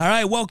All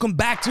right, welcome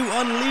back to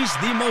Unleash,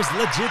 the most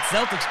legit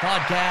Celtics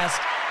podcast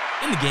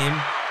in the game.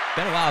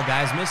 Been a while,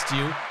 guys. Missed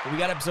you. But we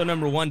got episode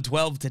number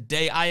 112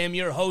 today. I am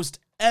your host,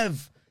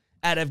 Ev,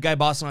 at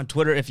EvGuyBoston on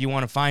Twitter if you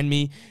want to find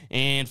me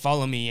and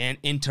follow me and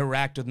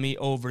interact with me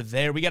over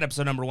there. We got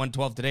episode number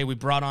 112 today. We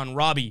brought on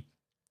Robbie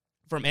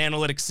from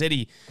Analytic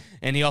City,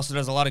 and he also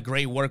does a lot of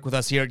great work with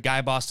us here at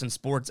Guy Boston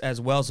Sports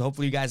as well, so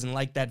hopefully you guys can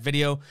like that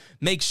video.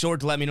 Make sure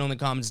to let me know in the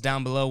comments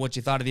down below what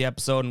you thought of the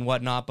episode and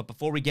whatnot, but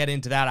before we get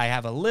into that, I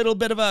have a little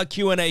bit of a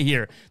Q&A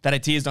here that I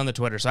teased on the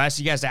Twitter, so I asked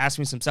you guys to ask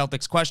me some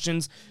Celtics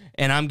questions,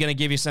 and I'm going to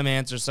give you some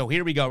answers, so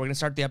here we go. We're going to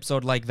start the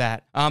episode like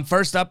that.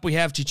 First up, we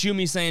have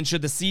Chichumi saying,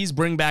 should the C's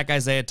bring back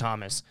Isaiah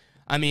Thomas?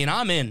 I mean,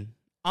 I'm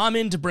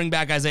in to bring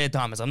back Isaiah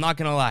Thomas. I'm not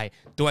going to lie.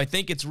 Do I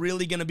think it's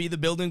really going to be the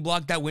building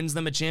block that wins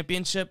them a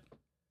championship?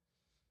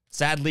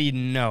 Sadly,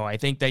 no. I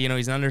think that,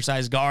 he's an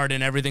undersized guard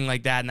and everything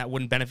like that, and that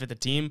wouldn't benefit the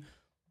team.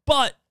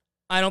 But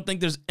I don't think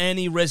there's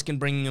any risk in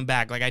bringing him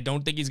back. Like, I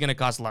don't think he's going to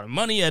cost a lot of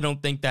money. I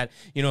don't think that,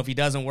 if he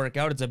doesn't work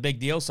out, it's a big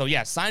deal. So,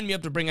 yeah, sign me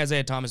up to bring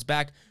Isaiah Thomas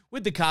back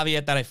with the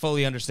caveat that I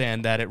fully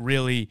understand that it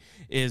really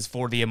is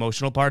for the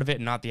emotional part of it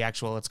and not the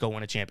actual let's go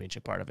win a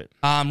championship part of it.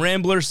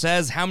 Rambler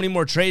says, how many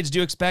more trades do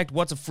you expect?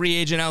 What's a free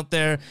agent out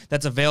there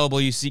that's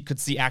available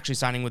could see actually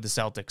signing with the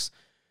Celtics?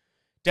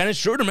 Dennis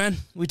Schroeder, man.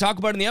 We talk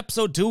about it in the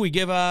episode, too. We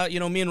give,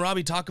 me and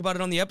Robbie talk about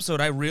it on the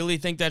episode. I really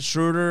think that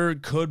Schroeder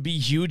could be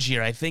huge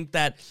here. I think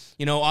that,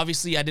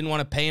 obviously I didn't want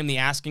to pay him the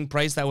asking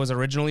price that was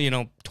originally,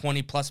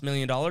 $20+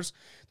 million.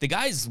 The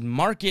guy's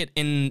market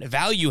and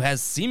value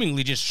has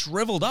seemingly just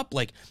shriveled up.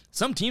 Like,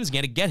 some teams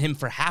going to get him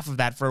for half of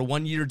that for a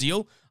one-year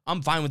deal.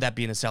 I'm fine with that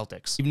being the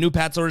Celtics. New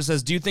Pat's order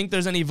says, do you think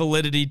there's any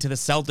validity to the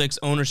Celtics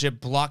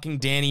ownership blocking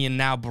Danny and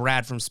now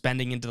Brad from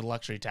spending into the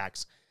luxury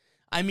tax?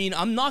 I mean,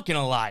 I'm not going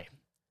to lie.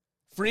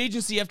 Free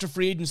agency after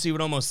free agency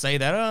would almost say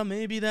that,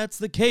 maybe that's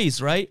the case,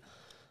 right?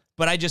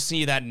 But I just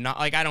see that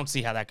I don't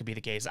see how that could be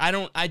the case. I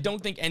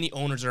don't think any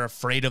owners are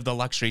afraid of the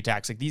luxury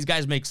tax. Like, these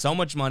guys make so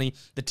much money.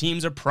 The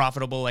teams are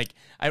profitable. Like,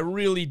 I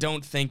really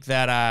don't think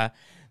that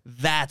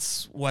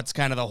that's what's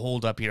kind of the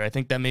holdup here. I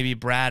think that maybe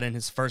Brad in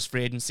his first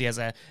free agency as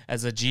a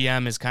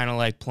GM is kind of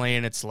like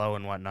playing it slow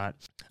and whatnot.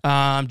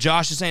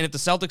 Josh is saying, if the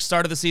Celtics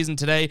started the season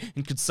today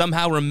and could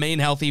somehow remain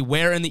healthy,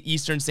 where in the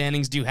Eastern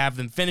standings do you have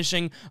them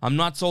finishing? I'm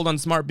not sold on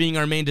Smart being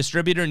our main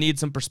distributor. Need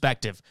some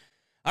perspective.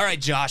 All right,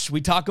 Josh,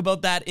 we talk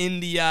about that in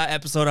the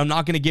episode. I'm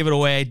not going to give it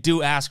away. I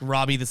do ask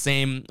Robbie the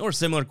same or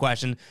similar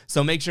question,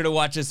 so make sure to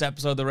watch this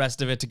episode, the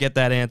rest of it, to get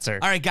that answer.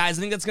 All right, guys,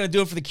 I think that's going to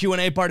do it for the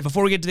Q&A part.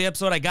 Before we get to the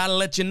episode, I got to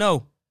let you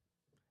know,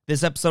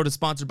 this episode is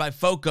sponsored by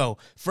Foco,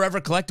 Forever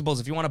Collectibles.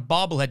 If you want a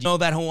bobblehead,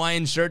 that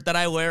Hawaiian shirt that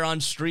I wear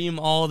on stream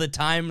all the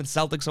time, the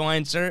Celtics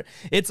Hawaiian shirt,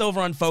 it's over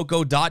on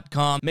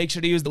Foco.com. Make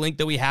sure to use the link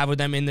that we have with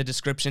them in the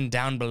description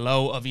down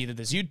below of either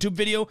this YouTube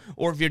video,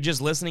 or if you're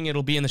just listening,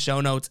 it'll be in the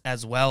show notes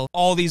as well.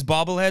 All these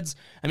bobbleheads,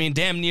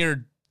 damn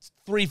near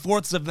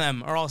 3/4 of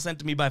them are all sent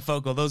to me by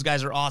Foco. Those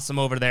guys are awesome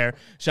over there.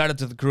 Shout out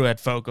to the crew at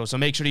Foco. So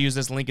make sure to use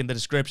this link in the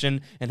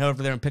description and head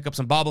over there and pick up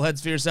some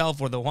bobbleheads for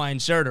yourself, or the Hawaiian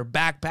shirt, or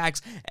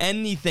backpacks,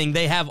 anything.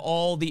 They have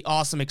all the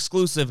awesome,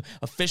 exclusive,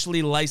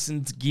 officially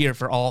licensed gear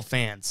for all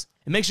fans.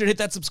 And make sure to hit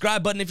that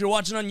subscribe button if you're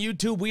watching on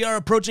YouTube. We are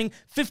approaching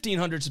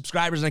 1,500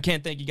 subscribers, and I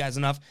can't thank you guys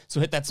enough, so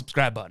hit that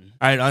subscribe button.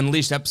 All right,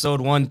 Unleashed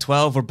episode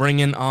 112. We're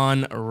bringing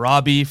on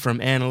Robbie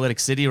from Analytic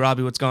City.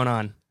 Robbie, what's going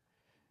on?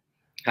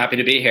 Happy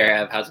to be here,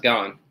 Ev. How's it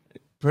going?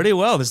 Pretty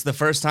well. This is the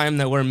first time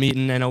that we're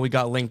meeting. I know we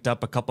got linked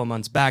up a couple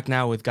months back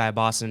now with Guy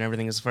Boston and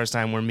everything. It's the first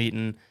time we're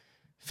meeting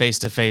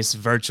face-to-face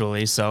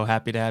virtually, so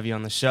happy to have you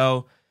on the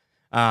show.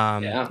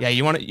 Yeah,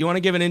 you want to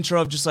give an intro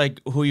of just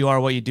like who you are,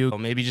 what you do?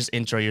 Maybe just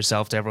intro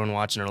yourself to everyone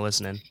watching or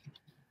listening.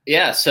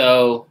 Yeah,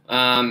 so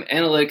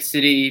Analytic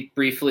City,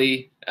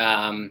 briefly,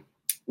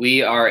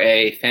 we are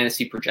a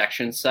fantasy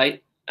projection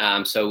site.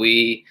 So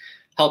we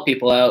help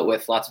people out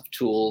with lots of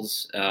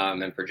tools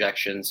and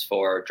projections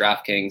for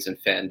DraftKings and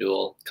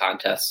FanDuel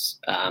contests.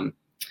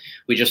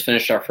 We just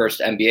finished our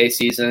first NBA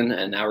season,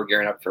 and now we're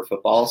gearing up for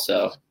football.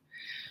 So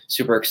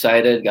super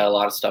excited, got a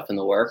lot of stuff in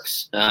the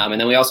works. And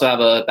then we also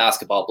have a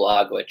basketball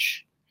blog,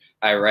 which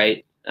I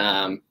write,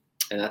 and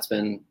that's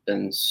been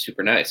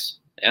super nice.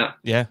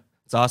 Yeah,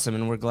 it's awesome,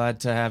 and we're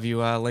glad to have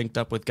you linked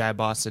up with Guy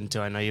Boston,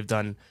 too. I know you've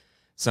done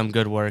some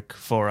good work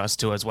for us,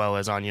 too, as well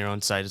as on your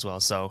own site as well.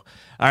 So,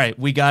 all right,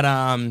 we got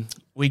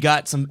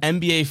some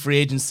NBA free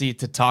agency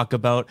to talk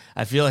about.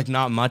 I feel like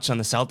not much on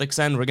the Celtics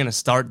end. We're going to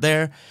start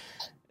there.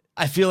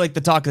 I feel like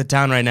the talk of the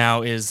town right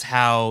now is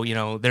how,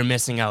 they're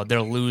missing out.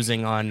 They're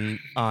losing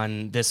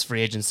on this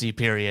free agency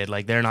period.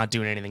 Like, they're not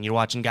doing anything. You're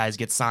watching guys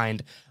get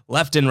signed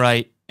left and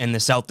right, and the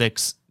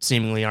Celtics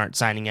seemingly aren't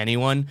signing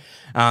anyone.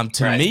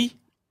 To me,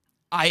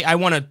 I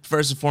want to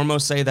first and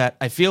foremost say that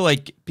I feel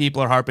like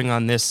people are harping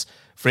on this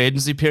free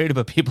agency period,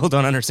 but people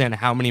don't understand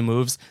how many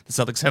moves the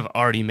Celtics have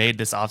already made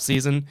this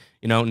offseason.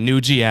 New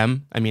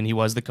GM. I mean, he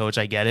was the coach.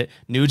 I get it.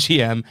 New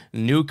GM,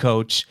 new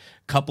coach,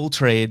 couple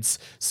trades.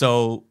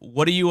 So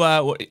what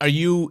are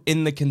you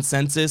in the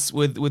consensus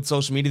with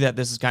social media that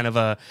this is kind of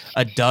a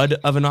dud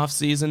of an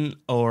offseason,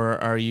 or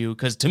are you,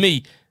 because to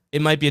me,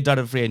 it might be a dud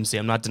of free agency.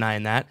 I'm not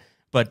denying that.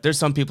 But there's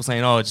some people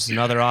saying, oh, it's just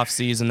another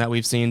offseason that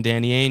we've seen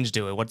Danny Ainge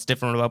do it. What's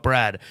different about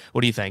Brad?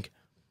 What do you think?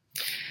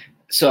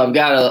 So I've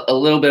got a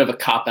little bit of a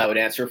cop-out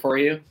answer for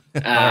you.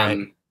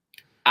 Right.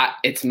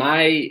 It's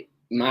my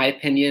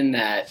opinion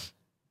that,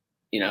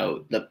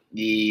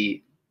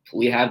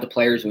 we have the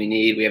players we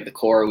need. We have the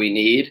core we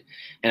need.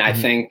 And I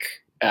think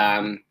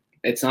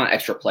it's not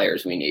extra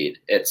players we need.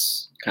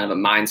 It's kind of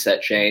a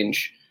mindset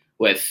change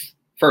with,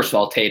 first of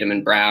all, Tatum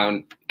and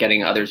Brown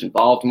getting others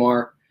involved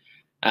more.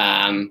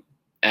 And,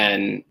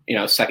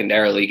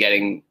 secondarily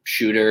getting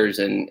shooters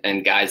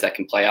and guys that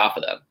can play off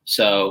of them.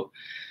 So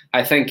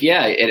I think,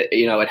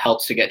 it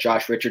helps to get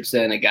Josh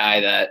Richardson, a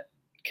guy that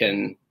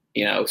can,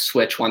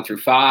 switch 1 through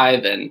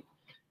 5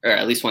 or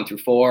at least 1 through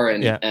 4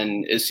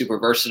 and is super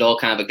versatile,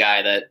 kind of a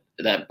guy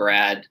that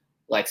Brad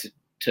likes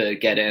to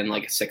get in,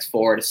 like a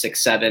 6'4" to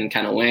 6'7"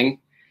 kind of wing.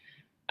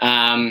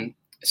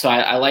 So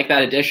I like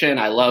that addition.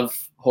 I love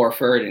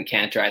Horford and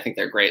Cantor. I think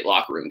they're great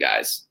locker room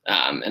guys.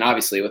 And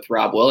obviously with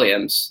Rob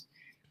Williams,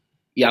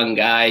 young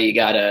guy, you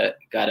gotta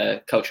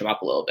coach him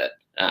up a little bit.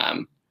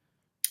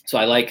 So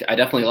I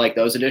definitely like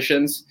those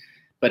additions.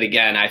 But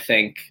again, I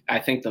think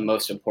the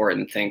most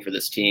important thing for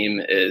this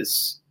team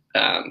is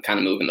kind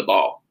of moving the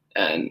ball.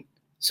 And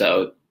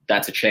so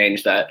that's a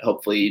change that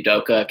hopefully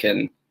Udoka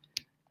can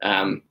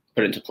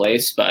put into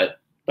place. But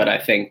I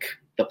think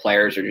the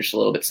players are just a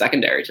little bit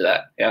secondary to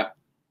that. Yeah.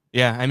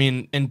 Yeah, I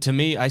mean, and to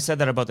me, I said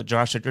that about the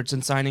Josh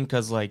Richardson signing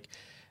because, like,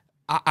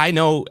 I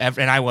know,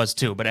 and I was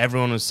too, but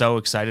everyone was so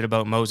excited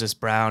about Moses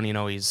Brown.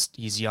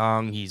 He's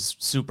young, he's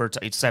super,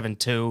 he's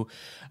 7'2".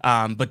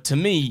 But to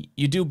me,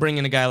 you do bring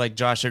in a guy like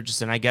Josh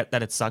Richardson. I get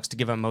that it sucks to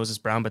give up Moses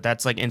Brown, but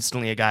that's like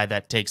instantly a guy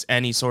that takes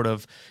any sort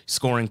of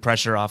scoring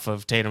pressure off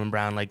of Tatum and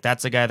Brown. Like,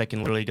 that's a guy that can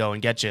literally go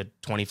and get you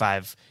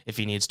 25 if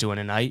he needs to in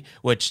a night,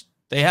 which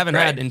they haven't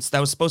had. And that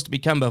was supposed to be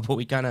Kemba,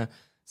 but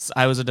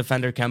I was a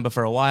defender Kemba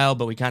for a while,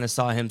 but we kind of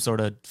saw him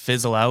sort of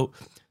fizzle out.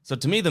 So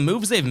to me, the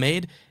moves they've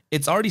made,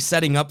 it's already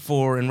setting up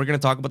for, and we're going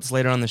to talk about this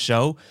later on the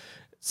show,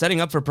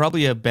 setting up for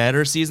probably a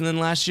better season than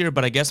last year.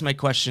 But I guess my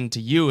question to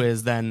you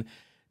is then,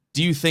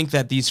 do you think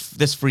that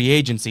this free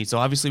agency, so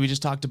obviously we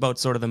just talked about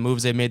sort of the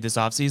moves they made this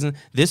offseason,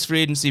 this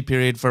free agency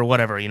period for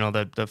whatever,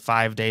 the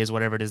 5 days,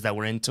 whatever it is that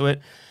we're into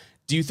it,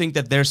 do you think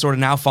that they're sort of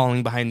now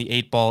falling behind the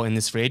 8 ball in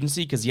this free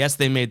agency? Because yes,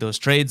 they made those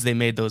trades, they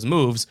made those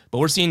moves, but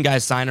we're seeing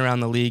guys sign around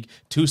the league,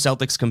 2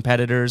 Celtics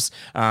competitors.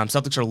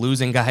 Celtics are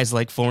losing guys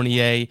like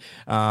Fournier.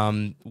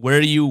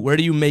 Where do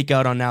you make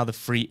out on now the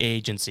free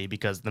agency?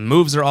 Because the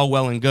moves are all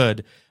well and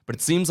good, but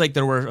it seems like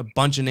there were a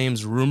bunch of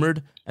names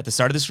rumored at the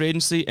start of this free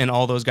agency, and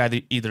all those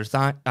guys either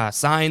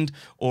signed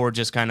or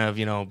just kind of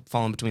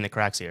falling between the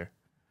cracks here.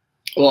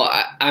 Well,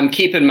 I'm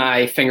keeping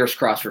my fingers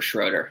crossed for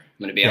Schroeder.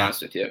 I'm going to be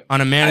honest with you.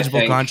 On a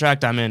manageable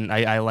contract, I'm in.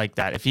 I like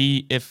that.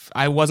 If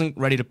I wasn't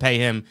ready to pay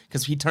him,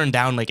 because he turned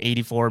down like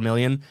 $84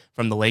 million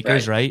from the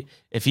Lakers, right?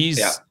 If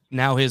he's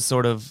now his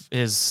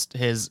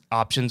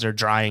options are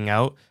drying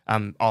out,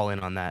 I'm all in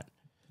on that.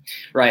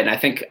 Right, and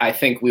I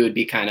think we would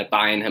be kind of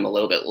buying him a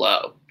little bit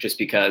low, just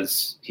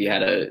because he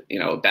had a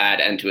bad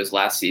end to his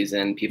last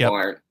season. People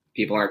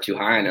aren't too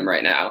high on him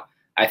right now.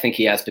 I think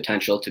he has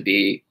potential to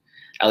be,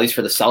 at least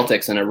for the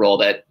Celtics, in a role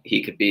that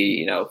he could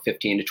be,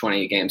 15 to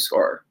 20 a game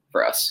scorer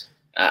for us.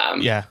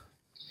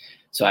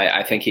 So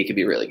I think he could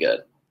be really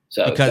good.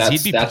 So because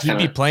he'd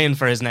be playing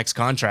for his next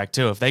contract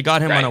too. If they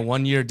got him on a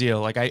 1-year deal,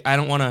 like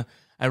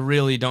I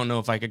really don't know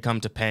if I could come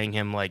to paying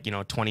him like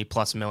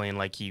 20+ million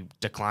like he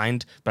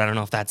declined, but I don't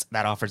know if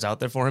that offer's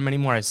out there for him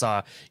anymore. I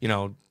saw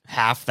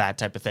half that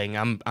type of thing.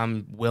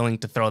 I'm willing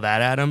to throw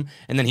that at him,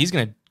 and then he's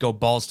gonna go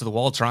balls to the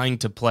wall trying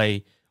to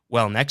play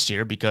well next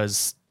year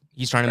because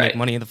he's trying to make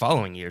money in the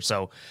following year.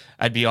 So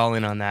I'd be all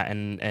in on that.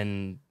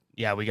 And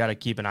yeah, we got to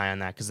keep an eye on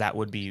that because that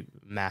would be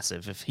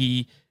massive. If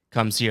he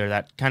comes here,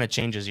 that kind of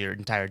changes your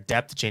entire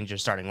depth, changes your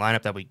starting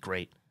lineup. That'd be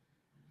great.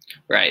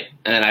 Right.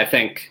 And I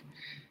think,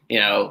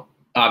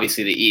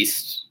 obviously the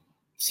East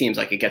seems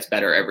like it gets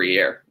better every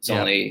year. It's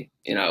only,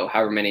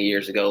 however many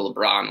years ago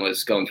LeBron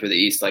was going through the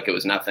East like it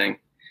was nothing.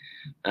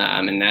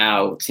 And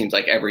now it seems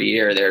like every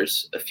year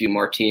there's a few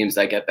more teams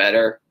that get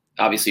better.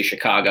 Obviously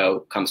Chicago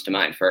comes to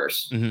mind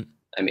first. Mm-hmm.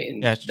 I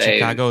mean,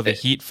 Chicago, the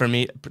Heat for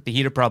me, the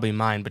Heat are probably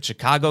mine, but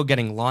Chicago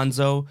getting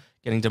Lonzo,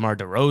 getting DeMar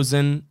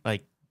DeRozan,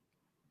 like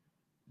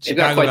they've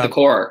got quite the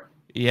core.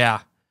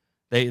 Yeah,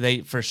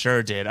 they for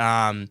sure did.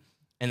 And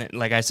then,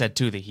 like I said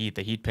too, the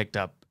Heat picked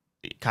up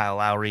Kyle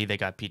Lowry, they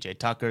got PJ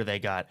Tucker, they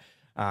got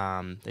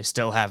they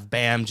still have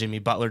Bam, Jimmy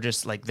Butler.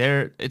 Just like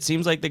it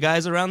seems like the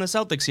guys around the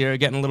Celtics here are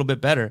getting a little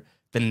bit better.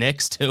 The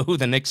Knicks too.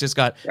 The Knicks just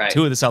got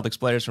 2 of the Celtics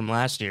players from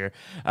last year.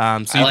 So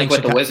I like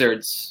what the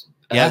Wizards.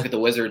 I like what the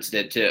Wizards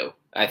did too.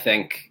 I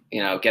think,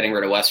 getting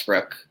rid of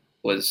Westbrook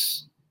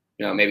was,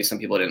 maybe some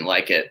people didn't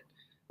like it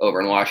over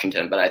in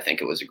Washington, but I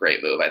think it was a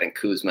great move. I think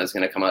Kuzma is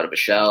going to come out of a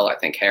shell. I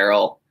think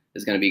Harrell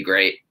is going to be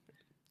great.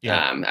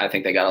 Yeah. I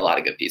think they got a lot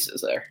of good pieces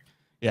there.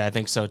 Yeah, I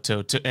think so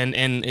too.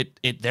 And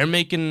they're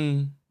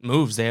making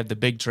moves. They have the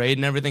big trade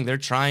and everything. They're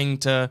trying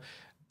to,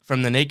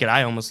 from the naked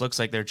eye, almost looks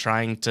like they're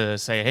trying to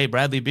say, hey,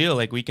 Bradley Beal,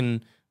 like we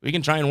can we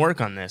can try and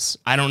work on this.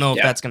 I don't know if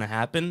Yeah. that's going to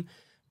happen,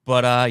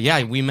 but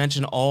yeah, we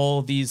mentioned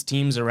all these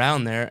teams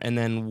around there, and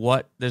then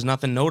there's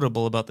nothing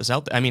notable about the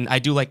Celtics. I mean, I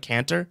do like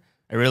Cantor.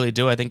 I really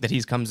do. I think that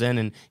he comes in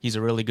and he's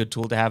a really good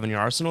tool to have in your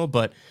arsenal,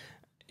 but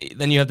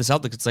then you have the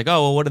Celtics. It's like,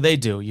 oh, well, what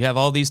do? You have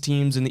all these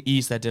teams in the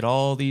East that did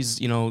all these,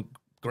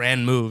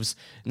 grand moves,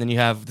 and then you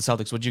have the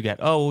Celtics. What'd you get?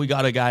 Oh, well, we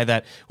got a guy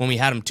that when we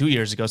had him 2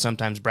 years ago,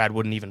 sometimes Brad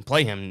wouldn't even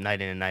play him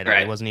night in and night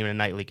out. He wasn't even a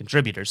nightly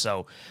contributor.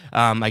 So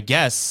I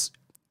guess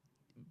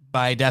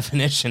by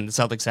definition, the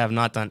Celtics have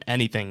not done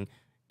anything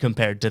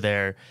compared to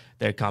their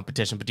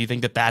competition. But do you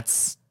think that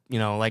that's,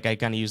 like I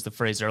kind of used the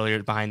phrase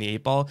earlier, behind the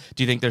eight ball?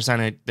 Do you think they're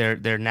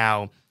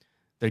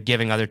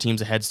giving other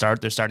teams a head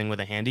start? They're starting with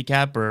a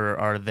handicap, or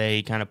are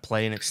they kind of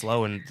playing it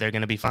slow and they're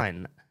going to be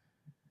fine?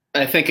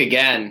 I think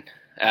again,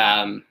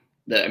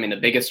 the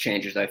biggest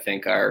changes I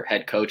think are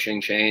head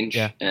coaching change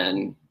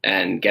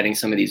and getting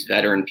some of these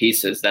veteran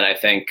pieces that I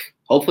think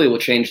hopefully will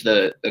change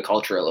the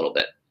culture a little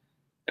bit.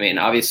 I mean,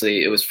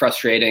 obviously it was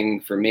frustrating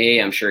for me.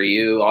 I'm sure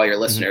you, all your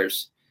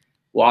listeners,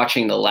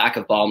 watching the lack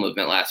of ball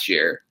movement last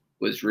year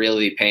was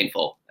really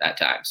painful at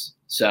times.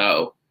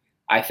 So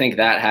I think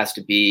that has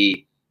to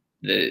be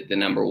the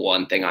number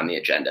one thing on the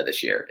agenda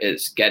this year,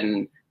 is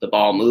getting the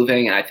ball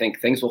moving. And I think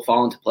things will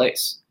fall into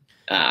place.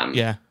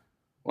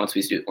 Once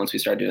we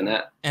start doing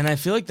that. And I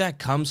feel like that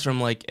comes from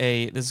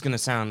this is going to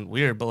sound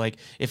weird, but like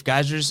if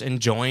guys are just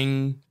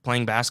enjoying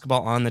playing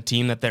basketball on the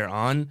team that they're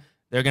on,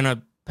 they're going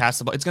to pass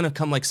the ball. It's going to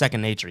come like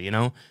second nature,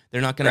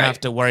 They're not going to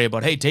have to worry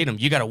about, hey, Tatum,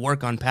 you got to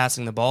work on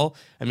passing the ball.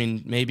 I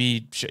mean,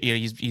 maybe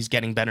he's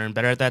getting better and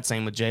better at that.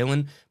 Same with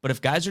Jalen. But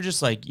if guys are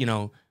just like,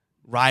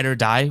 ride or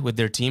die with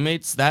their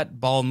teammates,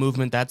 that ball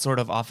movement, that sort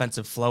of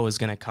offensive flow is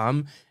going to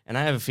come. And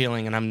I have a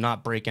feeling, and I'm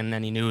not breaking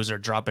any news or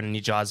dropping any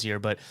jaws here,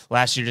 but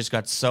last year just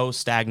got so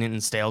stagnant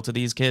and stale to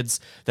these kids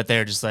that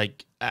they're just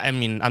like, I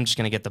mean, I'm just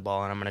going to get the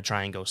ball and I'm going to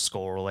try and go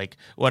score. Like,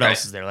 what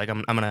else is there? Like,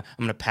 I'm going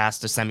to pass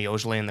to Semi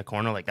Ojeleye in the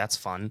corner. Like, that's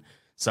fun.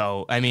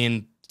 So, I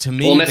mean, to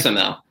me, we'll miss him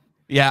though.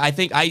 Yeah, I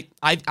think I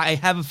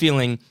have a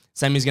feeling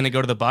Semi's going to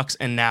go to the Bucks,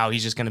 and now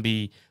he's just going to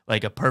be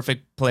like a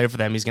perfect player for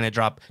them. He's going to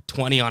drop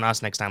 20 on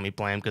us next time we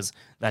play him, because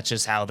that's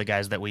just how the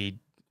guys that we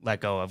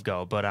let go of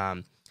go. But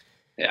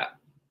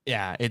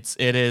yeah, it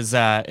is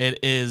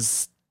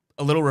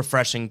a little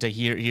refreshing to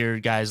hear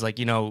guys like,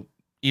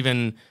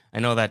 even I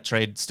know that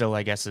trade still,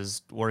 I guess,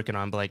 is working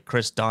on, but like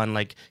Chris Dunn,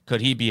 like,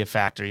 could he be a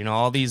factor?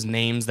 All these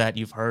names that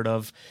you've heard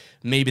of,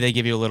 maybe they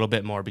give you a little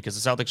bit more,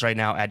 because the Celtics right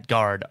now at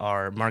guard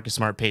are Marcus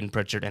Smart, Peyton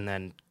Pritchard, and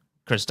then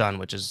Chris Dunn,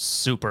 which is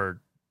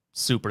super,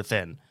 super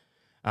thin.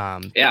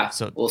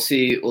 So we'll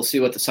see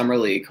what the summer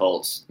league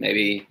holds.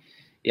 Maybe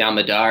Yam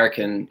Madar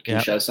can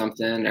show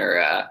something,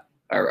 or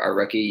our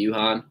rookie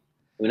Yuhan.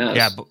 Who knows?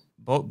 Yeah,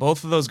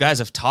 both of those guys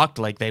have talked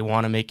like they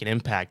want to make an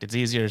impact. It's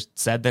easier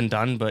said than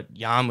done, but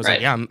Yam was like,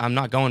 yeah, I'm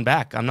not going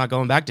back. I'm not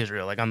going back to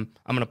Israel. Like, I'm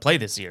going to play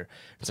this year.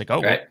 It's like,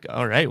 oh,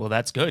 all right. Well,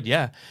 that's good.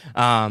 Yeah.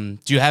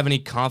 Do you have any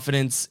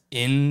confidence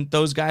in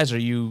those guys?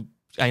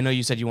 I know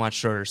you said you want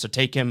Schroeder, so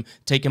take him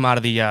out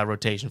of the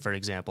rotation, for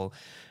example,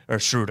 or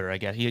Schroeder, I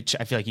guess.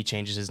 I feel like he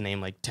changes his name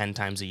like 10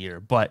 times a year,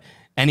 but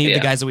any of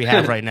the guys that we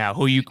have right now,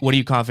 what are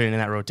you confident in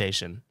that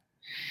rotation?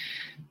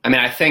 I mean,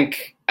 I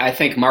think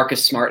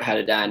Marcus Smart had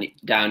a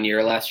down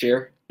year last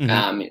year.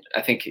 I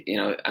think,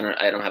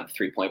 I don't have the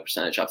 3-point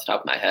percentage off the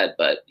top of my head,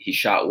 but he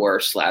shot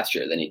worse last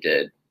year than he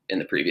did in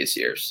the previous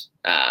years.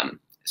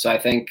 So I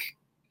think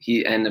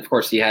and of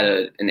course he had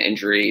an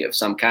injury of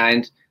some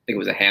kind. I think it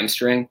was a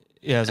hamstring.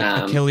 Yeah, it was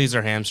like Achilles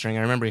or hamstring.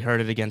 I remember he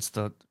hurt it against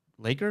the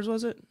Lakers,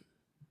 was it?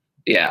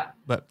 Yeah.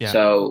 But yeah.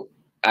 So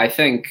I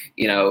think,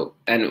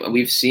 and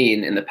we've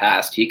seen in the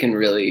past, he can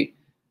really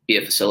be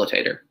a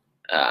facilitator.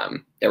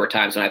 There were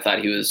times when I thought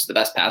he was the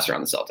best passer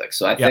on the Celtics.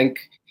 So I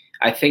think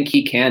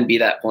he can be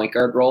that point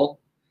guard role.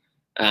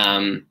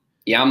 Yam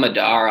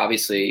Madar,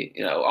 obviously,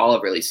 all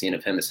I've really seen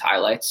of him is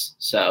highlights.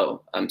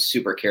 So I'm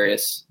super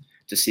curious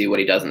to see what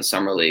he does in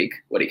summer league,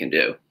 what he can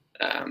do.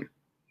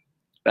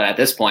 But at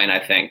this point, I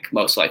think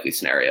most likely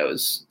scenario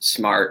is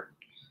Smart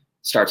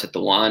starts at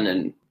the 1,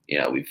 and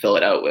we fill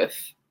it out with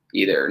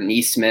either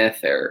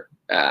Neesmith or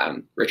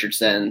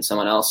Richardson,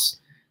 someone else,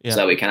 so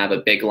that we can have a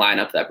big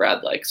lineup that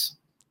Brad likes.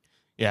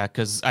 Yeah,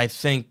 because I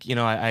think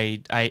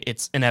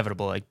it's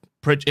inevitable. Like,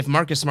 if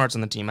Marcus Smart's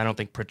on the team, I don't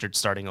think Pritchard's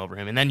starting over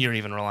him, and then you're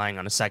even relying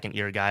on a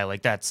second-year guy.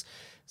 Like, that's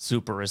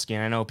super risky.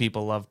 And I know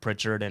people love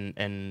Pritchard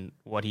and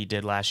what he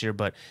did last year,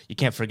 but you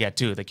can't forget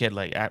too, the kid,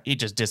 like, he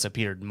just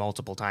disappeared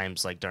multiple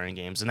times, like, during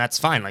games, and that's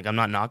fine. Like, I'm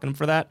not knocking him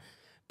for that,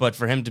 but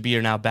for him to be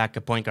your now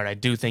backup point guard, I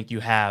do think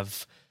you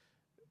have,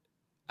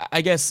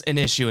 I guess, an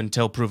issue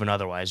until proven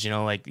otherwise.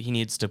 Like, he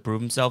needs to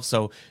prove himself.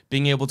 So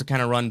being able to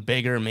kind of run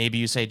bigger, maybe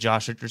you say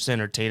Josh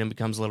Richardson or Tatum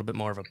becomes a little bit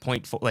more of a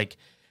point. Like,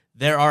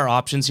 there are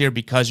options here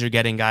because you're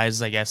getting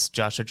guys, I guess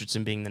Josh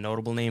Richardson being the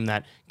notable name,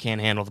 that can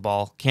handle the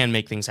ball, can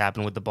make things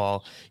happen with the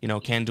ball,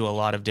 can do a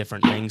lot of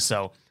different things.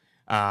 So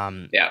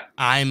I'm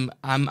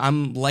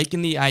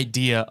liking the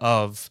idea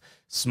of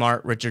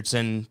Smart,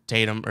 Richardson,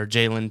 Tatum, or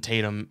Jalen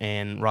Tatum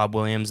and Rob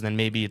Williams. And then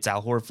maybe it's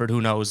Al Horford. Who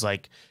knows,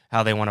 like,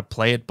 how they want to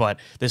play it. But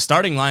the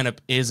starting lineup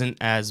isn't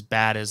as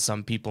bad as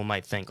some people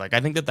might think. Like, I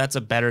think that that's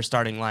a better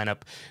starting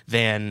lineup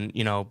than,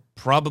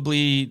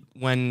 probably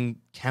when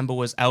Kemba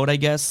was out, I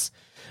guess.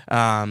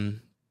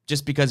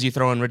 Just because you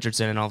throw in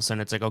Richardson and all of a sudden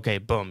it's like, okay,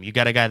 boom, you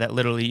got a guy that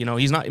literally,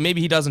 he's not,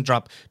 maybe he doesn't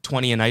drop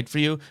 20 a night for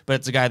you, but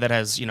it's a guy that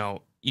has, you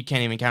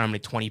can't even count how many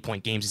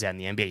 20-point games he's had in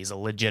the NBA. He's a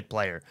legit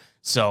player.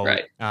 So,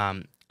 Right.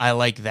 I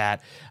like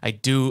that. I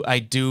do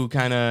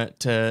kind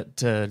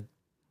of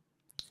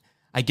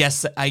I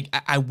guess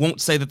I won't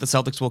say that the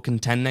Celtics will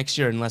contend next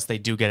year unless they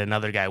do get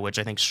another guy, which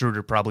I think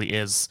Schroeder probably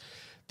is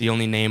the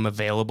only name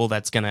available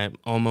that's going to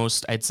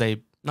almost, I'd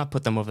say, not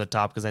put them over the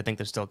top because I think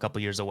they're still a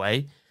couple years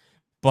away.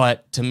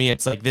 But to me,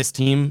 it's like this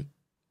team,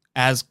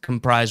 as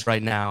comprised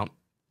right now,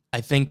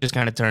 I think just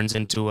kind of turns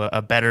into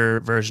a better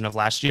version of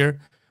last year,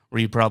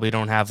 where you probably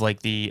don't have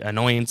like the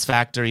annoyance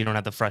factor, you don't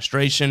have the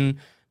frustration,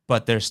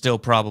 but they're still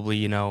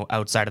probably,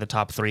 outside of the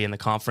top 3 in the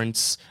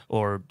conference,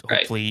 or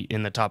hopefully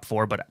in the top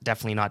 4, but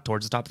definitely not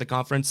towards the top of the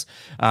conference.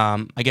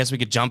 I guess we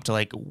could jump to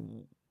like,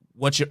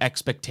 what's your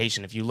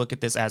expectation? If you look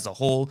at this as a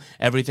whole,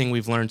 everything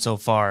we've learned so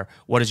far,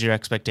 what is your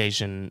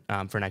expectation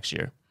for next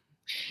year?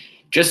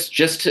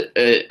 Just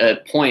a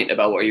point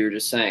about what you were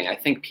just saying. I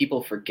think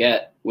people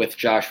forget with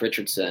Josh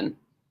Richardson,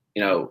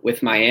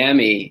 with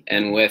Miami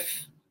and with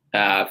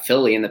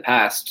Philly in the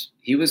past,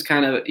 he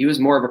was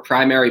more of a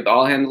primary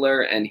ball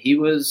handler, and he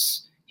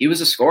was a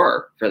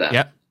scorer for them.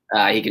 Yep.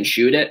 He can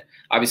shoot it.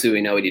 Obviously, we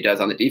know what he does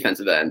on the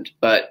defensive end,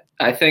 but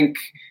I think,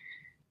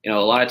 a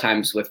lot of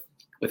times with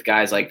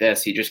guys like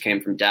this, he just came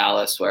from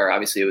Dallas, where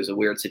obviously it was a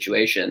weird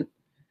situation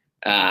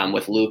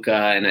with Luka,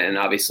 and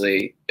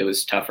obviously it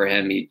was tough for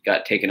him. He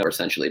got taken over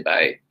essentially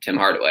by Tim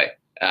Hardaway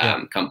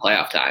come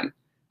playoff time.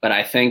 But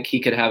I think he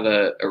could have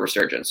a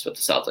resurgence with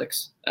the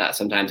Celtics.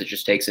 Sometimes it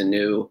just takes a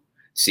new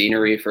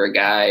scenery for a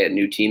guy and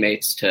new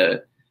teammates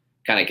to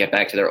kind of get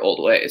back to their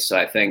old ways. So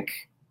I think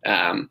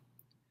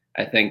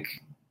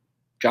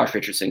Josh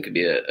Richardson could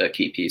be a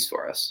key piece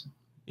for us.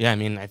 Yeah, I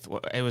mean,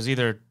 it was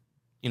either,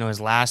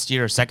 his last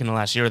year or second to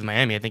last year with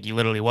Miami. I think he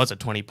literally was a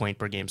 20-point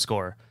per game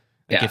scorer.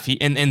 Like if he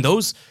and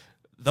those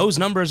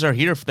numbers are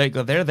here.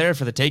 They're there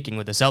for the taking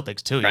with the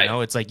Celtics too.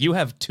 It's like you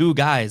have 2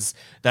 guys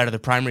that are the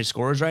primary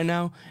scorers right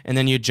now, and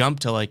then you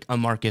jump to like a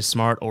Marcus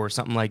Smart or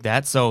something like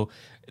that. So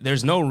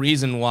there's no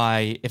reason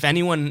why, if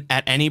anyone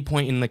at any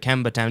point in the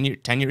Kemba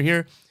tenure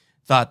here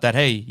thought that,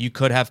 hey, you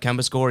could have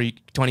Kemba score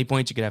 20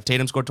 points, you could have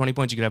Tatum score 20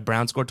 points, you could have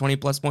Brown score 20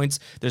 plus points,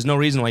 there's no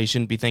reason why you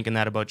shouldn't be thinking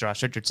that about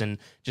Josh Richardson,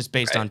 just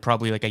based on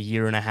probably like a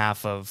year and a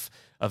half of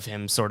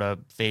him sort of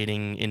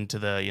fading into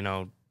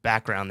the,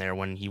 background there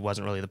when he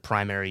wasn't really the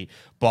primary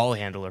ball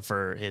handler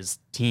for his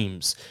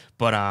teams.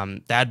 But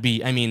that'd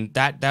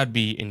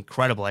be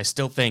incredible. I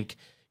still think,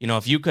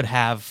 if you could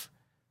have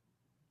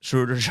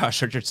Schroeder,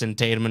 Josh Richardson,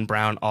 Tatum, and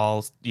Brown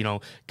all,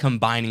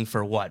 combining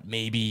for what,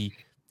 maybe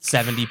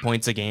 70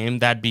 points a game,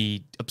 that'd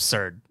be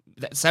absurd.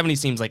 70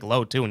 seems like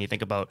low too when you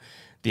think about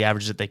the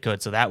average that they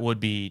could. So that would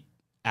be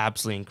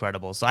absolutely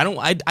incredible. So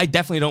I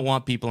definitely don't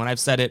want people, and I've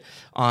said it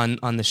on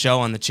the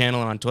show, on the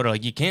channel, and on Twitter,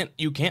 like you can't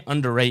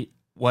underrate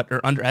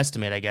or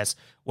underestimate, I guess,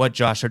 what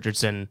Josh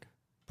Richardson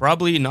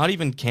probably not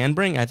even can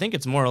bring. I think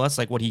it's more or less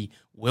like what he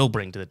will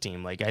bring to the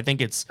team. Like I think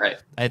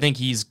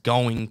he's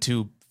going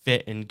to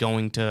fit and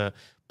going to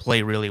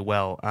play really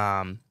well.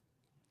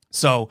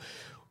 So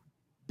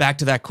back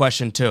to that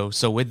question too.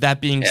 So with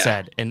that being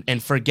said,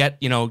 and forget,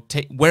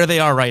 where they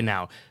are right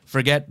now,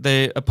 forget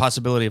the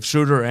possibility of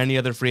Schroeder or any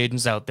other free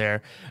agents out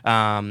there.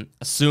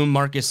 Assume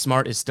Marcus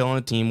Smart is still on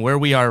the team. Where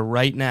we are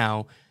right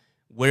now,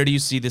 where do you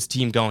see this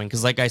team going?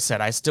 Because like I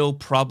said, I'm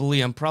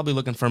probably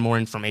looking for more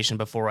information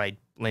before I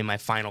lay my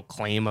final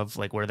claim of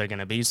like where they're going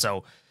to be.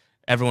 So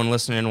everyone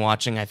listening and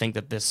watching, I think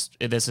that this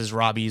is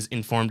Robbie's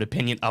informed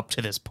opinion up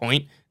to this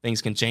point.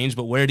 Things can change,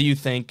 but where do you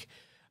think,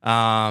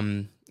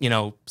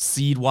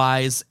 seed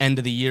wise, end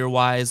of the year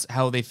wise,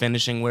 how are they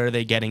finishing? Where are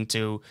they getting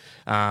to?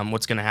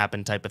 What's going to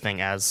happen? Type of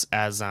thing as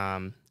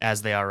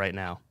they are right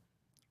now.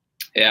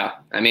 Yeah,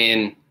 I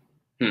mean,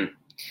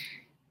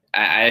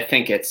 I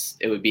think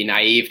it would be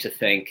naive to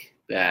think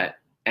that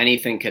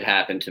anything could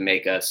happen to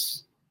make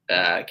us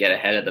get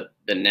ahead of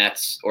the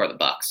Nets or the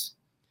Bucks.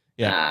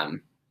 Yeah.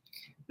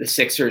 The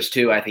Sixers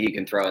too, I think you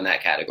can throw in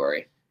that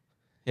category.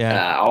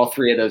 Yeah. All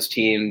 3 of those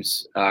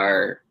teams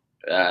are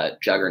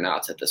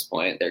juggernauts at this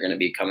point. They're going to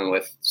be coming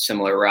with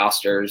similar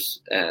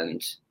rosters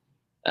and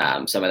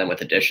some of them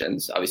with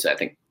additions. Obviously, I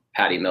think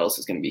Patty Mills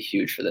is going to be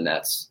huge for the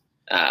Nets.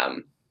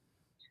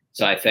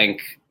 So I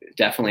think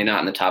definitely not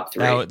in the top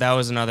 3. That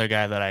was another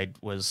guy that I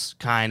was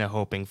kind of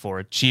hoping for.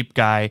 A cheap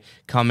guy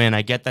come in.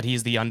 I get that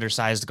he's the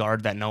undersized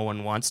guard that no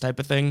one wants type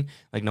of thing.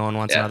 Like no one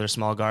wants another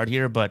small guard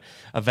here, but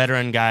a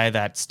veteran guy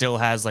that still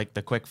has like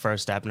the quick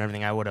first step and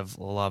everything. I would have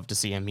loved to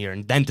see him here.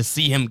 And then to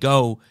see him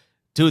go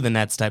to the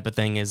Nets type of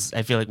thing is,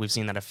 I feel like we've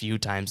seen that a few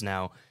times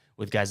now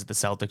with guys at the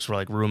Celtics were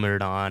like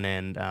rumored on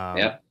and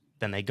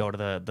then they go to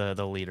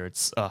the leader.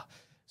 It's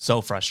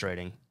so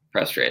frustrating.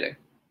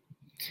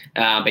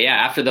 But yeah,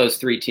 after those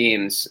three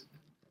teams,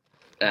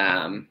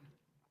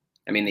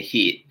 I mean, the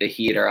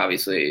Heat are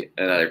obviously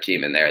another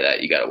team in there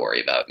that you got to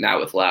worry about. Now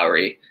with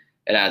Lowry,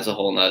 it adds a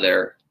whole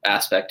nother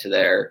aspect to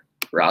their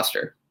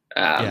roster.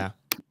 Yeah.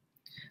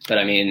 But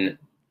I mean,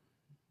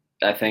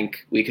 I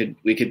think we could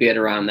be at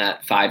around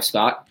that 5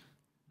 spot,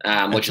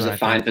 which is a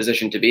fine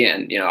position to be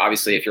in. You know,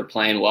 obviously, if you're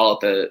playing well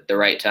at the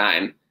right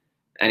time,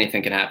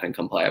 anything can happen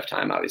come playoff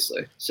time,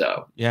 obviously.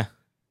 So yeah,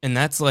 and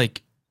that's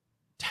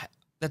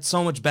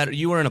so much better.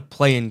 You were in a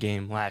play-in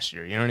game last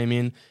year. You know what I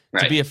mean?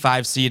 Right. To be a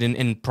 5 seed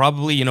and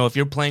probably, you know, if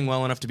you're playing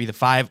well enough to be the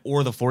 5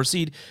 or the 4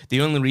 seed,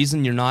 the only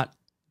reason you're not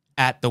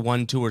at the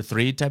 1, 2, or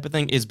 3 type of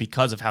thing is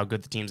because of how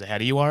good the teams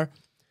ahead of you are.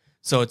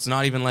 So it's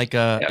not even like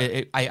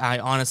I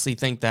honestly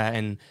think that,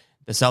 and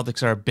the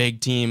Celtics are a big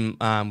team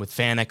with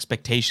fan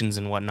expectations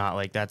and whatnot.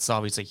 Like that's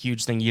obviously a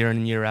huge thing year in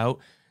and year out.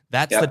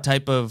 That's the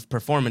type of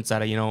performance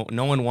that, you know,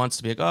 no one wants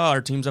to be like, oh,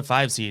 our team's a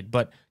 5 seed.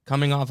 But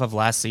coming off of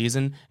last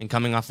season and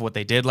coming off of what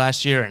they did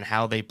last year and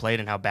how they played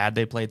and how bad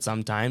they played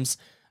sometimes,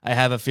 I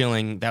have a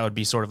feeling that would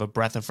be sort of a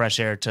breath of fresh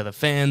air to the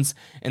fans.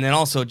 And then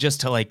also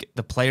just to like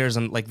the players,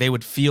 and like they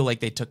would feel like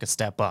they took a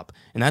step up.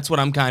 And that's what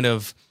I'm kind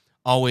of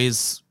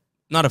always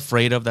not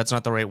afraid of. That's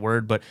not the right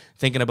word, but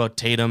thinking about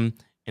Tatum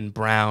and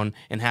Brown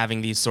and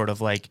having these sort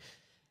of like,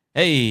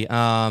 hey,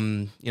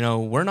 you know,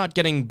 we're not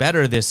getting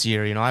better this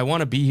year. You know, I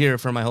want to be here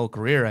for my whole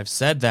career. I've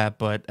said that,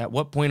 but at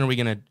what point are we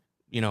going to,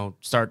 you know,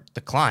 start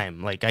the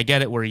climb? Like, I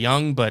get it, we're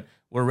young, but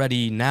we're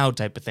ready now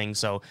type of thing.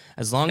 So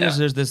as long as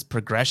there's this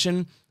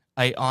progression,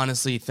 I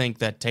honestly think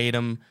that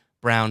Tatum,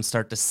 Brown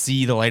start to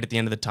see the light at the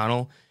end of the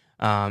tunnel.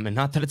 And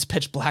not that it's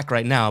pitch black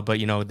right now, but,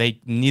 you know,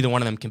 neither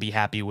one of them can be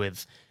happy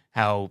with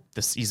how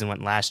the season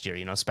went last year,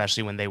 you know,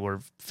 especially when they were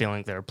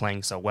feeling they were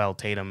playing so well.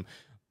 Tatum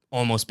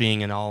almost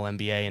being an all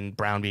NBA and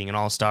Brown being an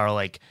all-star.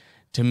 Like,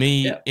 to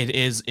me, it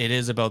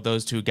is about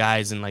those two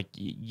guys. And like,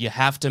 you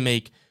have to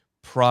make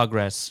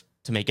progress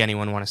to make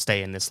anyone want to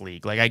stay in this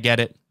league. Like, I get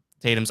it.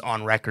 Tatum's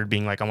on record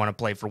being like, I want to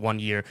play for 1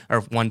 year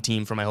or one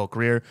team for my whole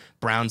career.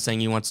 Brown saying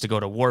he wants to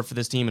go to war for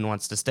this team and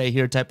wants to stay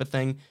here type of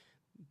thing.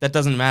 That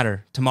doesn't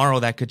matter.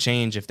 Tomorrow that could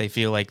change if they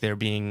feel like they're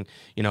being,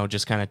 you know,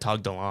 just kind of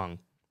tugged along.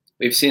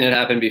 We've seen it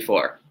happen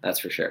before. That's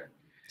for sure.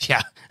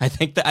 Yeah, I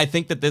think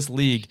that this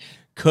league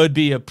could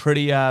be a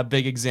pretty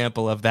big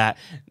example of that.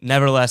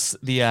 Nevertheless,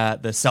 the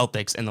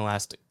Celtics in the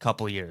last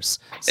couple of years.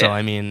 So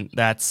I mean,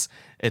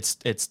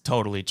 it's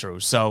totally true.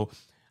 So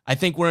I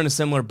think we're in a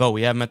similar boat.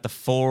 We have them at the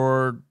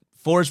 4.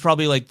 4 is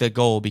probably like the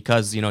goal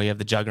because, you know, you have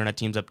the juggernaut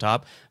teams up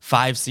top.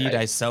 5 seed,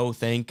 I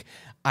think.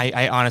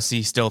 I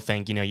honestly still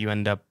think, you know, you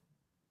end up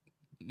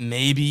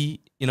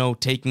maybe, you know,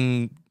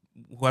 taking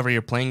whoever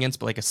you're playing against,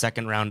 but like a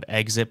second round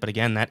exit. But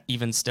again, that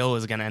even still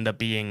is going to end up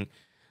being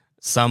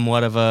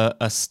somewhat of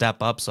a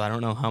step up. So I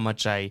don't know how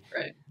much I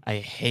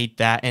hate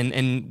that.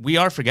 And we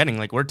are forgetting,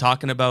 like, we're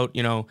talking about,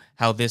 you know,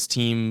 how this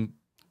team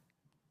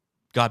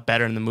got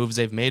better in the moves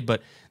they've made,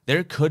 but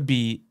there could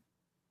be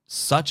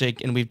such a,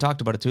 and we've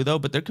talked about it too, though,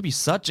 but there could be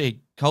such a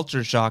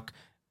culture shock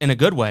in a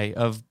good way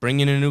of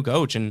bringing in a new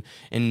coach. And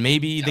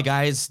maybe the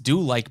guys do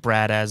like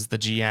Brad as the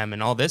GM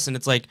and all this. And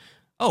it's like,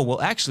 oh,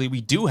 well, actually,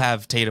 we do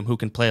have Tatum who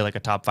can play like a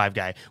top 5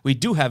 guy. We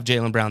do have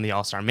Jaylen Brown, the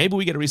all-star. Maybe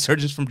we get a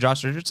resurgence from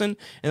Josh Richardson, and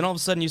then all of a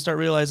sudden you start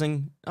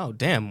realizing, oh,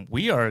 damn,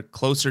 we are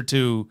closer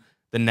to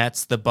the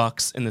Nets, the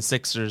Bucks, and the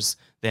Sixers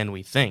than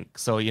we think.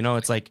 So, you know,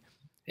 it's like,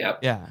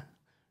 yeah.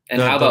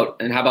 And how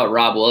about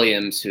Rob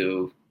Williams,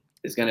 who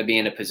is going to be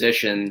in a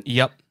position,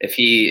 if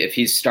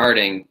he's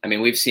starting, I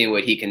mean, we've seen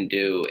what he can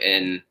do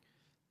in,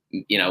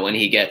 you know, when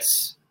he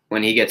gets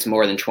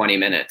more than 20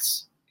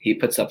 minutes, he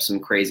puts up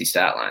some crazy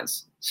stat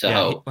lines.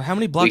 So how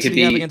many blocks did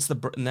he have against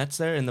the Nets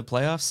there in the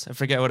playoffs? I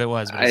forget what it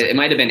was. But it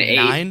might have been 8.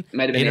 9? It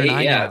might have been 8 or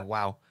 9. Yeah.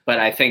 Wow. But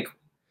I think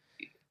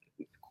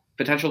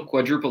potential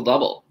quadruple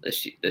double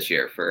this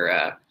year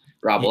for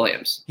Rob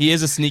Williams. He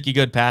is a sneaky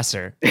good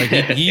passer. Like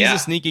he's a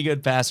sneaky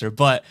good passer.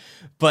 But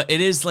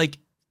it is like,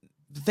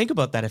 think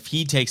about that. If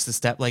he takes the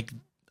step, like,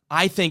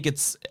 I think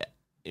it's,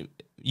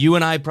 you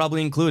and I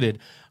probably included,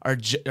 are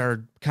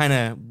kind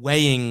of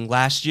weighing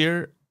last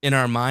year in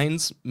our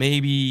minds,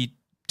 maybe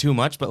too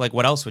much, but like,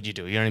 what else would you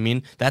do? You know what I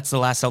mean? That's the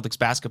last Celtics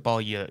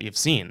basketball you've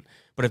seen.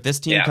 But if this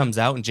team comes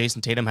out and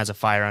Jason Tatum has a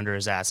fire under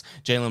his ass,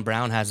 Jaylen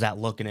Brown has that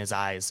look in his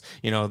eyes,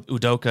 you know,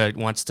 Udoka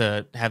wants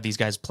to have these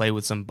guys play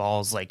with some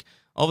balls, like,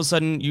 all of a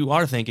sudden you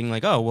are thinking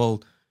like, oh,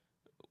 well,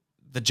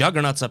 the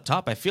juggernauts up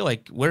top, I feel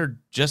like we're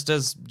just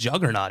as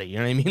juggernauty. You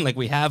know what I mean? Like,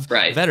 we have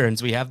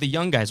veterans, we have the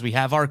young guys, we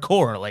have our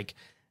core. Like,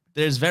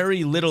 there's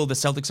very little the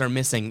Celtics are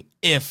missing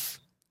if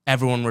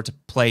everyone were to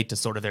play to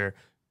sort of their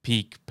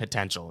peak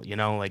potential, you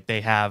know, like they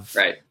have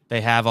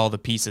all the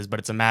pieces, but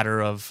it's a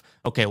matter of,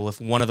 okay, well,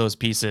 if one of those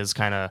pieces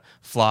kind of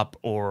flop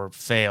or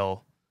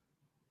fail,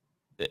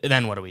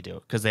 then what do we do?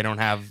 Because they don't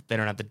have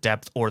the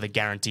depth or the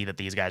guarantee that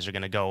these guys are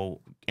going to go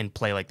and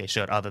play like they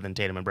should, other than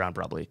Tatum and Brown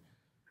probably.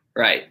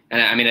 Right.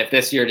 And I mean, if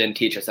this year didn't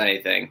teach us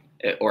anything,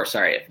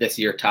 if this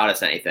year taught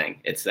us anything,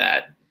 it's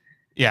that,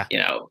 you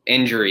know,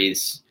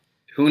 injuries,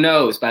 who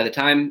knows, by the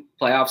time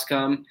playoffs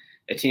come,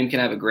 a team can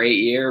have a great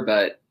year,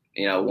 but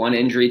one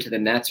injury to the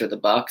Nets or the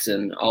Bucks,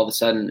 and all of a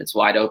sudden it's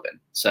wide open.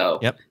 So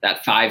Yep.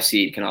 that 5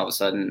 seed can all of a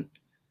sudden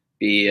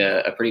be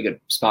a pretty good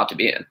spot to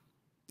be in.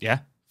 Yeah,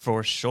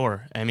 for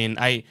sure. I mean,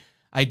 I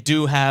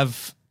do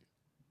have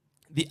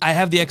the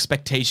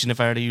expectation, if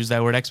I were to use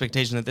that word,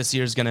 expectation, that this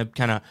year is going to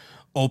kind of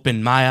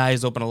open my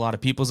eyes, open a lot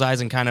of people's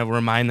eyes, and kind of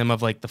remind them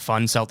of like the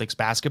fun Celtics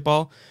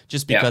basketball,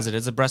 just because it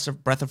is a breath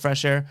of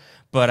fresh air.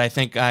 But I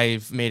think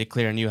I've made it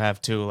clear, and you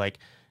have too, like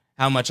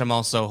how much I'm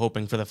also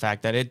hoping for the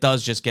fact that it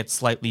does just get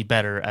slightly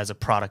better as a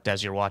product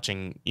as you're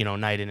watching,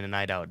 night in and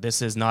night out.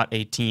 This is not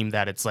a team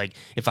that it's like,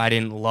 if I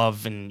didn't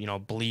love and,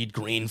 bleed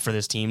green for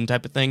this team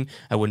type of thing,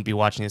 I wouldn't be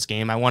watching this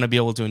game. I want to be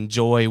able to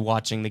enjoy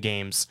watching the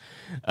games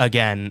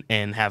again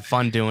and have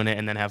fun doing it,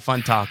 and then have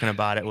fun talking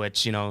about it,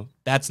 which,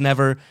 that's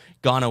never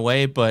gone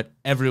away. But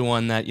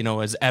everyone that,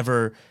 has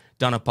ever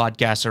done a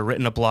podcast or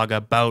written a blog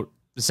about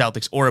the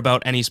Celtics or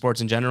about any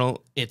sports in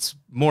general, it's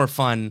more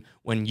fun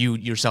when you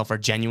yourself are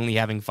genuinely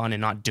having fun and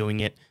not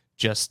doing it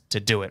just to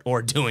do it,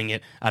 or doing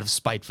it out of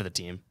spite for the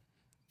team.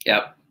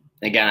 Yep.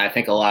 Again, I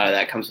think a lot of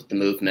that comes with the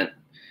movement.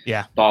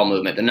 Yeah. Ball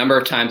movement. The number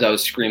of times I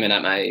was screaming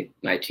at my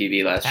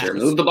TV last year,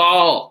 move the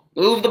ball,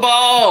 move the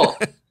ball.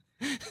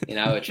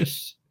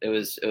 It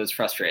was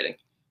frustrating.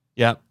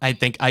 Yeah.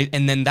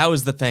 And then that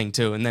was the thing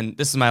too. And then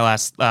this is my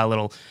last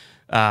little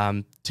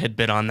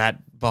tidbit on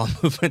that ball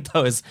movement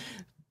though, is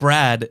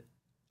Brad.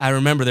 I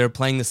remember they were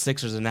playing the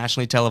Sixers, a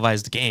nationally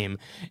televised game,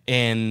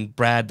 and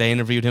Brad, they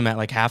interviewed him at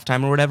like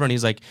halftime or whatever, and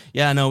he's like,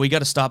 yeah, no, we got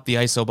to stop the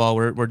ISO ball.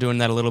 We're doing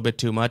that a little bit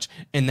too much.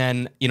 And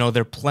then,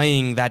 they're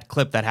playing that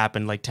clip that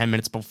happened like 10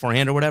 minutes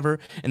beforehand or whatever,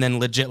 and then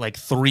legit like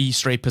 3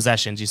 straight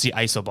possessions, you see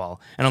ISO ball.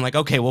 And I'm like,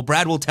 okay, well,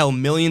 Brad will tell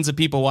millions of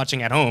people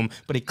watching at home,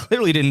 but he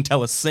clearly didn't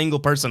tell a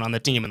single person on the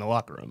team in the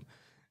locker room.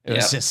 It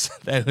was just,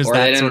 it was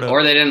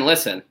or they didn't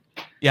listen.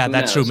 Yeah,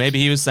 that's true. Maybe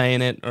he was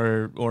saying it,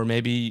 or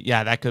maybe,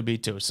 yeah, that could be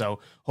too. So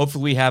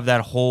hopefully we have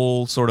that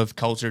whole sort of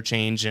culture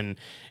change, and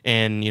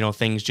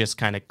things just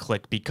kind of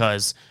click,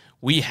 because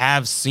we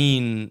have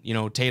seen,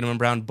 Tatum and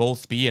Brown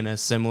both be in a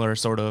similar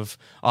sort of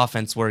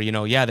offense where,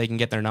 yeah, they can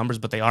get their numbers,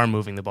 but they are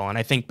moving the ball. And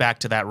I think back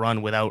to that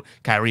run without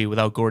Kyrie,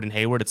 without Gordon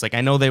Hayward, it's like,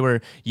 I know they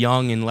were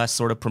young and less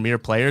sort of premier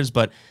players,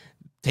 but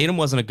Tatum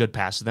wasn't a good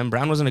passer then.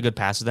 Brown wasn't a good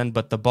passer then,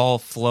 but the ball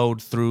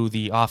flowed through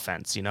the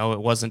offense. It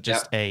wasn't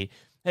just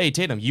hey,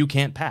 Tatum, you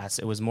can't pass.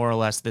 It was more or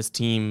less this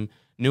team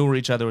knew where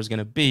each other was going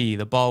to be.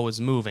 The ball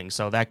was moving,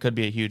 so that could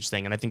be a huge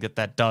thing. And I think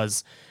that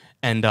does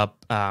end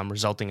up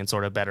resulting in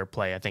sort of better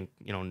play. I think,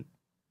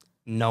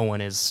 no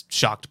one is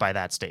shocked by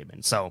that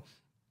statement. So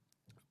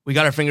we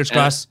got our fingers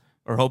crossed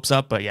or hopes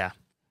up, but yeah.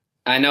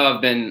 I know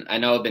I've been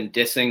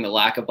dissing the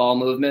lack of ball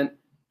movement,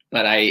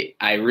 but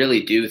I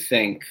really do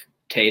think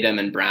Tatum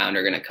and Brown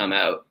are going to come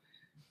out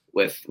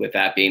with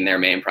that being their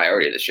main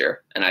priority this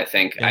year. And I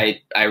think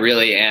I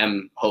really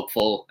am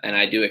hopeful, and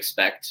I do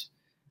expect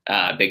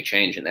a big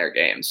change in their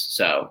games.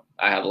 So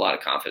I have a lot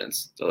of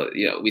confidence. So,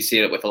 we see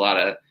it with a lot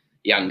of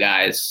young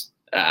guys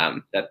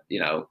that,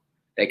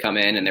 they come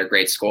in and they're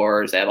great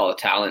scorers. They have all the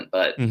talent,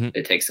 but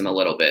it takes them a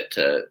little bit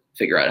to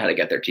figure out how to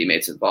get their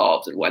teammates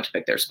involved and when to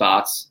pick their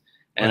spots.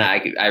 And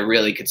I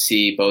really could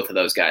see both of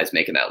those guys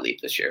making that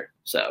leap this year.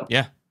 So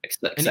yeah,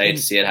 excited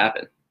to see it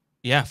happen.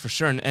 Yeah, for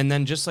sure. And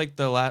then just like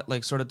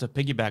sort of to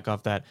piggyback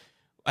off that,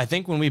 I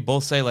think when we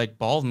both say like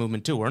ball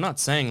movement too, we're not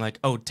saying like,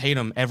 oh,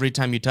 Tatum, every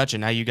time you touch it,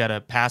 now you got to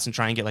pass and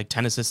try and get like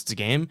 10 assists a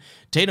game.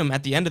 Tatum,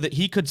 at the end of it,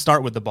 he could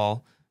start with the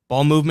ball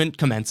movement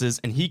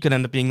commences, and he could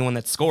end up being the one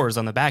that scores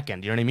on the back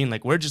end. You know what I mean?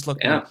 Like, we're just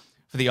looking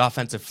for the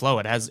offensive flow.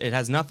 It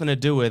has nothing to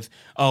do with,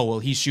 oh, well,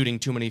 he's shooting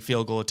too many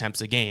field goal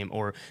attempts a game,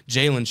 or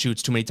Jalen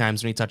shoots too many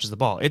times when he touches the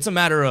ball. It's a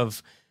matter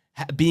of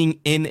being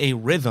in a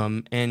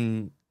rhythm,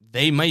 and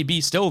they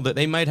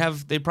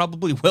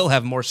probably will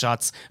have more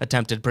shots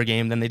attempted per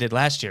game than they did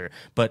last year.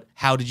 But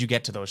how did you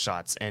get to those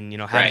shots? And,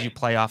 how did you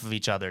play off of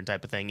each other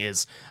type of thing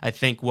is, I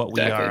think, what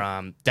we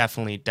are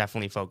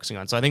definitely focusing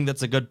on. So I think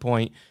that's a good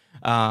point.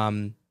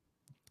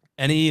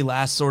 Any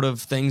last sort of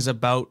things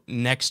about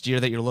next year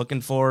that you're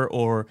looking for,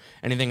 or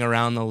anything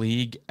around the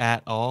league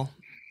at all?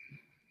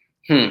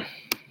 I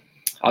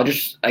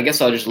guess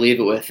I'll just leave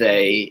it with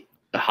a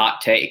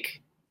hot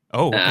take.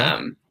 Oh,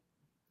 okay.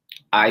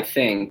 I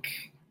think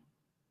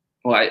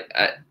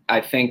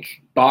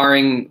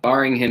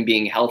barring him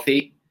being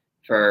healthy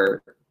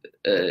for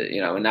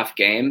enough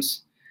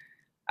games,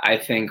 I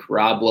think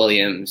Rob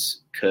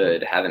Williams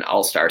could have an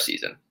all-star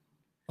season.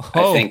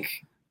 Oh,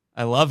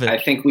 I love it. I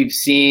think we've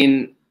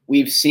seen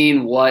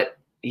what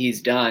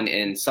he's done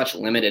in such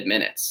limited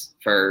minutes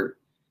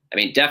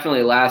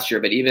definitely last year,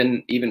 but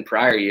even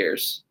prior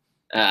years.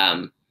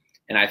 And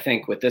I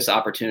think with this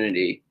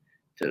opportunity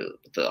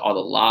all the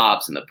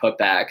lobs and the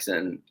putbacks,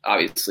 and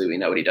obviously we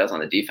know what he does on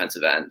the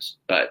defensive end,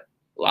 but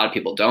a lot of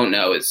people don't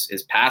know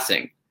his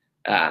passing.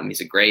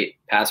 He's a great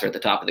passer at the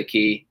top of the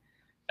key,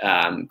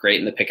 great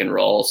in the pick and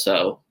roll.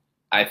 So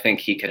I think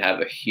he could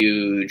have a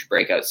huge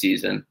breakout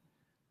season.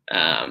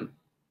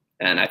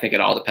 And I think it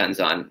all depends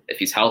on if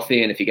he's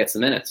healthy and if he gets the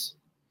minutes.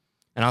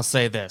 And I'll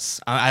say this: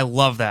 I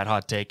love that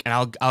hot take,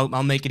 and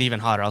I'll make it even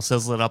hotter. I'll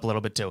sizzle it up a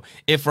little bit too.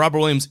 If Robert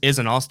Williams is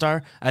an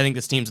All-Star, I think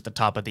this team's at the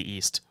top of the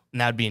East,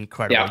 and that'd be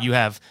incredible. Yeah. You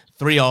have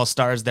three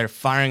All-Stars; they're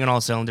firing on all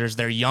cylinders.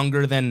 They're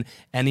younger than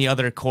any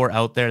other core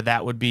out there.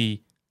 That would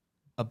be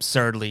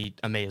absurdly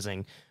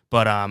amazing.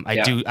 But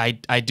Yeah.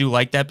 I do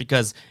like that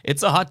because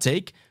it's a hot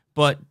take.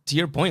 But to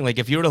your point, like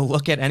if you were to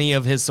look at any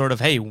of his sort of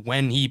hey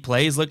when he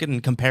plays, look at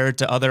and compare it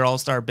to other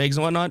All-Star bigs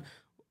and whatnot,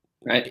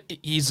 Right.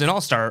 he's an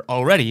all-star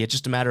already. It's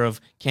just a matter of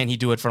can he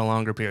do it for a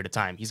longer period of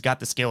time. He's got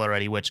the skill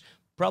already, which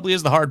probably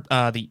is the hard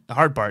part.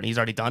 And he's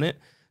already done it.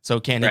 So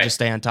can he Right. just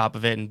stay on top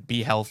of it and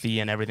be healthy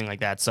and everything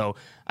like that? So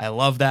I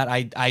love that.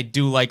 I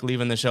do like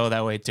leaving the show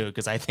that way too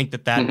because I think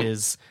that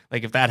is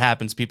like if that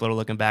happens, people are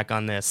looking back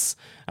on this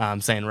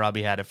saying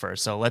Robbie had it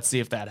first. So let's see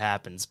if that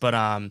happens. But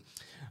all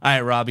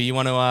right, Robbie, you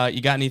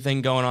got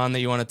anything going on that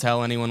you want to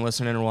tell anyone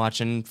listening or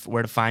watching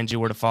where to find you,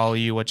 where to follow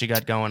you, what you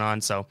got going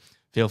on? So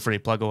feel free,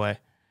 plug away.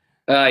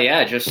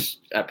 Yeah, just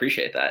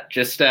appreciate that.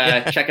 Just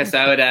check us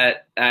out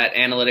at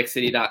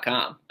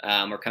analyticscity.com.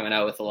 We're coming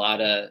out with a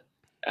lot of,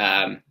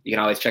 you can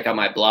always check out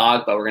my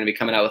blog, but we're going to be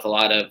coming out with a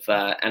lot of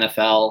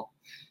NFL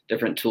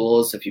different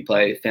tools. If you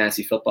play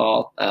fantasy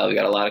football, we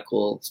got a lot of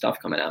cool stuff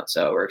coming out.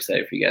 So we're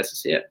excited for you guys to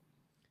see it.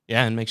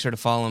 Yeah, and make sure to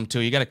follow him too.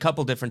 You got a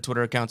couple different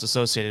Twitter accounts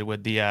associated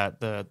with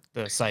the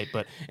site,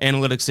 but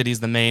Analytics City is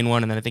the main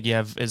one, and then I think you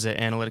have is it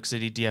Analytics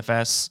City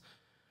DFS?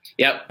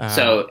 Yep.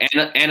 So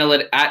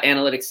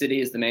Analytics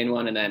City is the main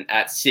one, and then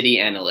at City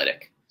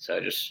Analytic. So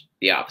just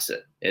the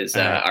opposite is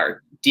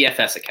our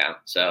DFS account.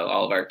 So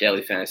all of our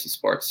daily fantasy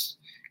sports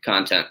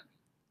content.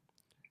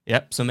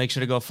 Yep. So make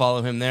sure to go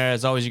follow him there.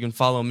 As always, you can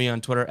follow me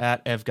on Twitter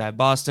at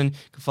FGuyBoston.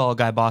 You can follow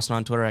Guy Boston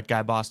on Twitter at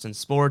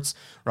GuyBostonSports.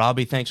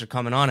 Robbie, thanks for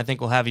coming on. I think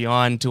we'll have you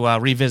on to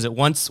revisit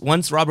once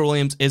Robert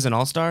Williams is an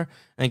All-Star.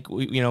 I think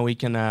we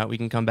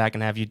can come back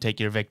and have you take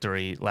your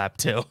victory lap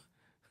too.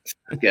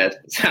 Good.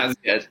 Sounds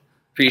good.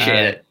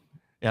 Appreciate it.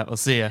 Yeah, we'll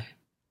see you.